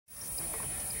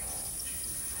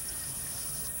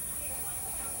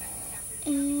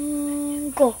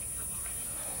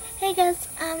Hey guys,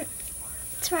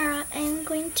 tomorrow I'm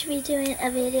going to be doing a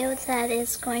video that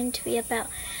is going to be about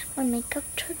my makeup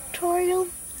tutorial.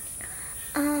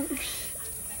 And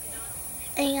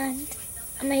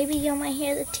maybe you might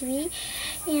hear the TV,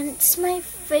 and it's my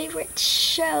favorite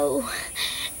show,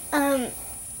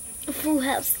 Full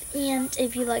House. And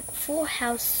if you like Full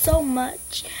House so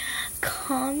much,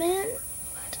 comment,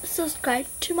 subscribe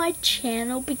to my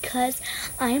channel, because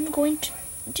I am going to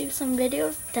do some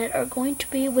videos that are going to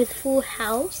be with Full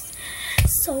House.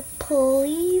 So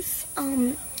please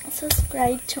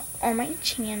subscribe to all my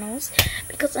channels,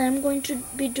 because I'm going to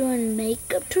be doing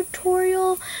makeup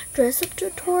tutorial, dress up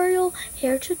tutorial,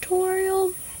 hair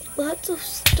tutorial, lots of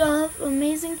stuff,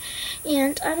 amazing.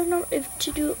 And I don't know if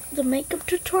to do the makeup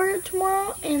tutorial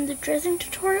tomorrow and the dressing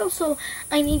tutorial, so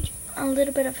I need a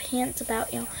little bit of hints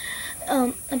about you,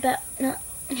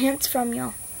 hints from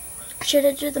y'all. Should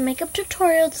I do the makeup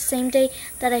tutorial the same day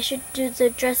that I should do the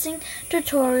dressing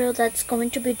tutorial? That's going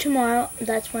to be tomorrow.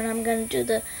 That's when I'm going to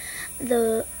do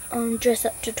the dress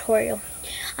up tutorial.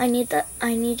 I need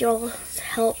y'all's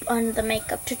help on the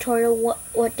makeup tutorial.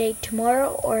 What day?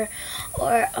 Tomorrow or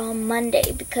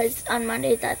Monday? Because on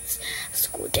Monday that's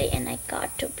school day and I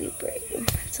got to be brave.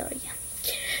 So yeah.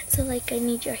 So like I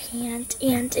need your hand,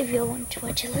 and if you want to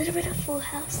watch a little bit of Full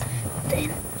House,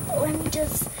 then let me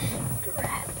just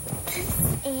grab this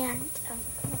and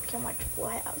you can watch Full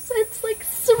House. It's like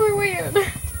super weird.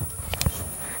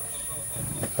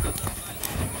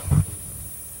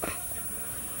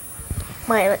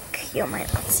 Like you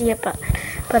might not see it,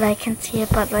 but I can see it.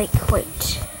 But like,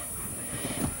 wait.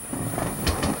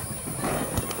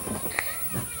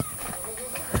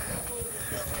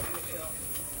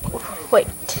 Wait.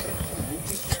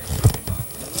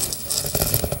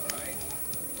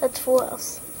 That's Full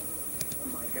House. Oh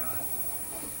my God.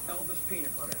 Elvis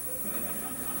peanut butter.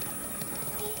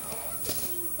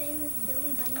 Same thing as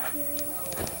Billy Bunny cereal. No,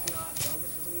 it's not.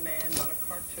 Elvis is a man, not a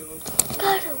cartoon.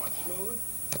 God. Smooth.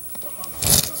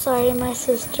 Sorry, my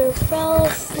sister fell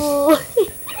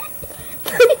asleep.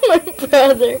 My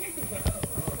brother.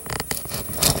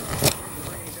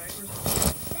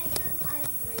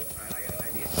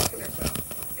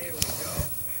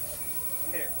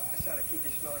 Keep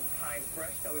you smelling pine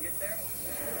fresh till we get there.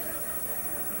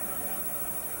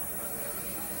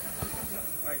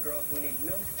 Alright girls, we need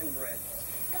milk and bread.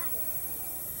 Got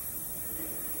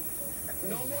it.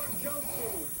 No more junk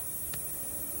food.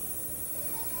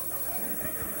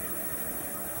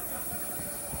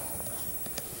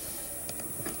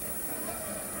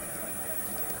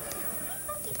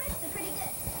 Funky Fresh is pretty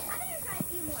good. I'm going to try a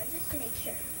few more just to make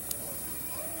sure.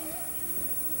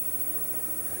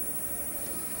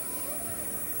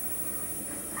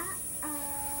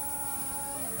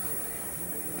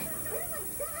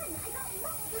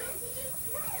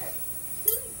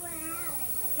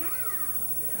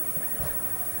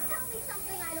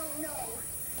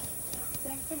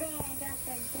 Yesterday I dropped a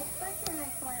toothbrush in the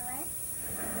toilet.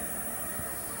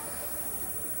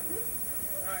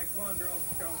 Alright, come on girls,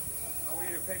 let's go. I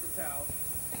need a paper towel.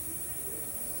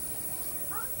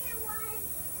 I'll get one.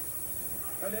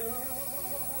 Hold it,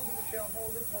 Michelle,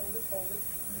 hold it.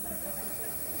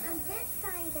 I'm just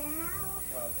trying to help.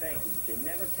 Well, thank you. You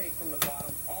never take from the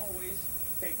bottom, always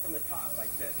take from the top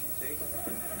like this, you see?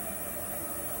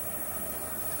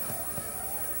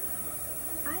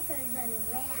 I could have done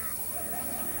that.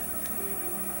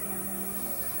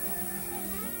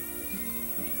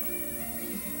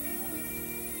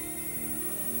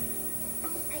 I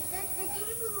got the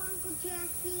table, Uncle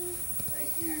Jesse.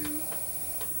 Thank you.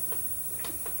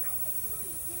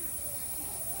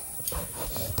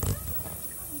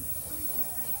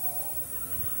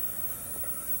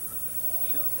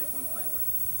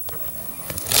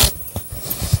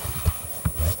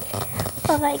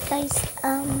 Alright guys, I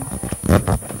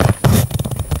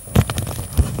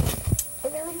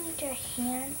really need your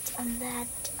hand on that,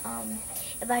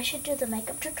 if I should do the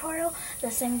makeup tutorial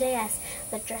the same day as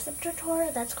the dress up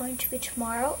tutorial. That's going to be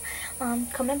tomorrow.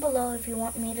 Comment below if you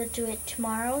want me to do it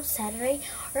tomorrow, Saturday,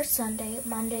 or Sunday,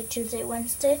 Monday, Tuesday,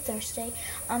 Wednesday, Thursday.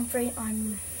 I'm free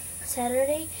on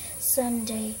Saturday,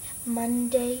 Sunday,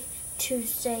 Monday,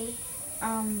 Tuesday,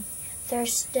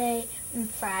 Thursday, and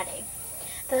Friday.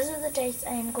 Those are the days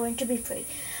I am going to be free,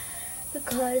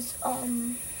 because,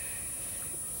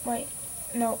 wait,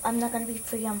 no, I'm not going to be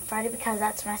free on Friday because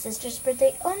that's my sister's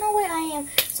birthday. Oh, no, wait, I am.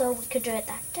 So we could do it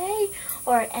that day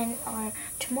or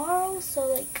tomorrow. So,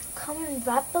 like, comment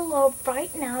right below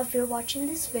right now if you're watching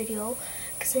this video,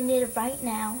 because I need it right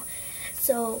now.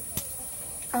 So,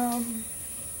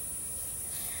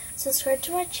 subscribe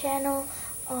to my channel,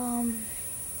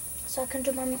 so I can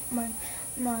do my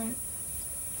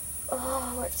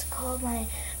what's called my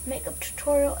makeup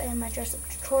tutorial and my dress up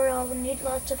tutorial. I will need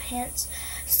lots of hints.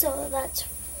 So that's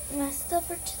my stuff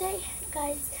for today,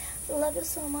 guys. Love you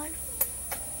so much.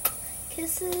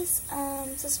 Kisses.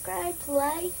 Subscribe,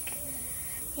 like,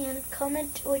 and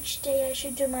comment which day I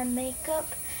should do my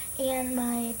makeup and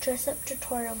my dress up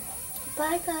tutorial.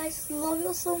 Bye, guys. Love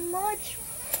you so much.